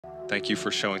Thank you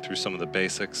for showing through some of the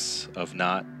basics of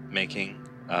knot making.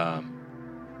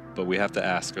 But we have to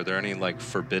ask, are there any like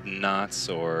forbidden knots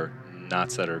or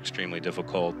knots that are extremely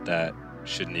difficult that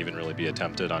shouldn't even really be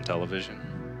attempted on television?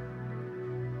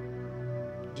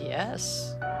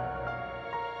 Yes.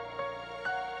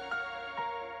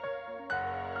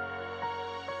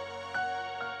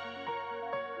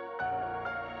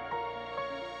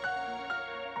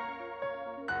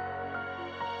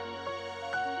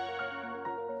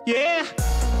 Yeah.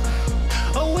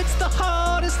 Oh, it's the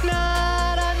hardest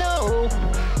night I know.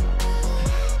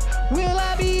 Will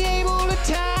I be able to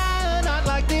tie a knot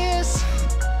like this?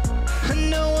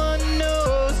 No one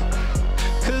knows,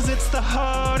 'cause it's the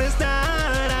hardest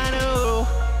night I know.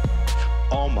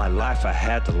 All my life I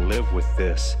had to live with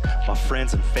this. My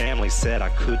friends and family said I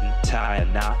couldn't tie a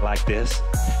knot like this.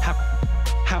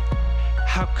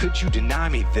 How could you deny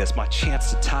me this? My chance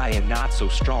to tie a knot so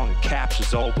strong it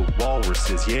captures all the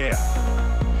walruses, yeah.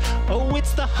 Oh,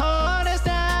 it's the hardest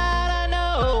night I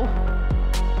know.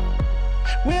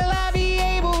 Will I be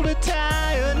able to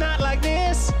tie a knot like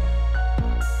this?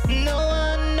 No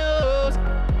one knows,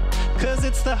 'cause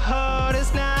it's the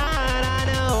hardest night I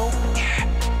know.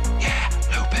 Yeah,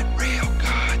 loop it real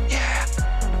good, yeah,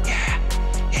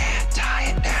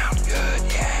 tie it down good,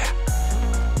 yeah.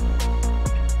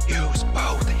 Use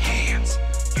both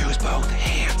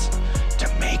hands to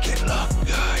make it look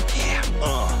good, yeah.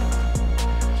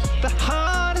 The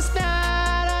hardest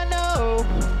night I know.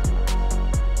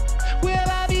 Will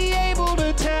I be able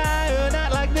to tie a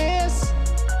knot like this?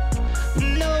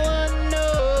 No one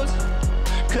knows,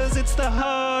 'cause it's the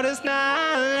hardest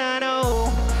night I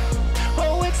know.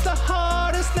 Oh, it's the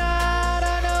hardest night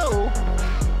I know.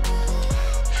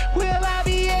 Will I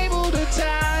be able to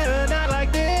tie a knot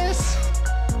like this?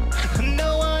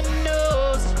 No one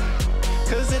knows,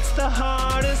 'cause it's the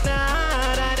hardest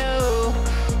night I know.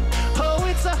 Oh,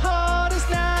 it's the hardest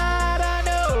night I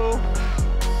know.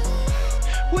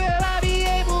 Will I be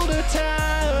able to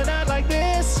tie a knot like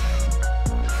this?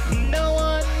 No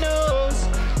one knows,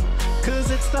 'cause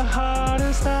it's the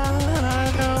hardest night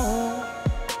I know.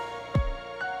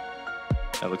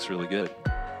 That looks really good.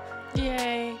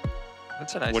 Yay.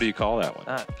 That's a nice. What do you call that one?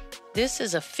 knot. This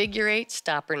is a figure 8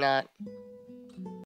 stopper knot.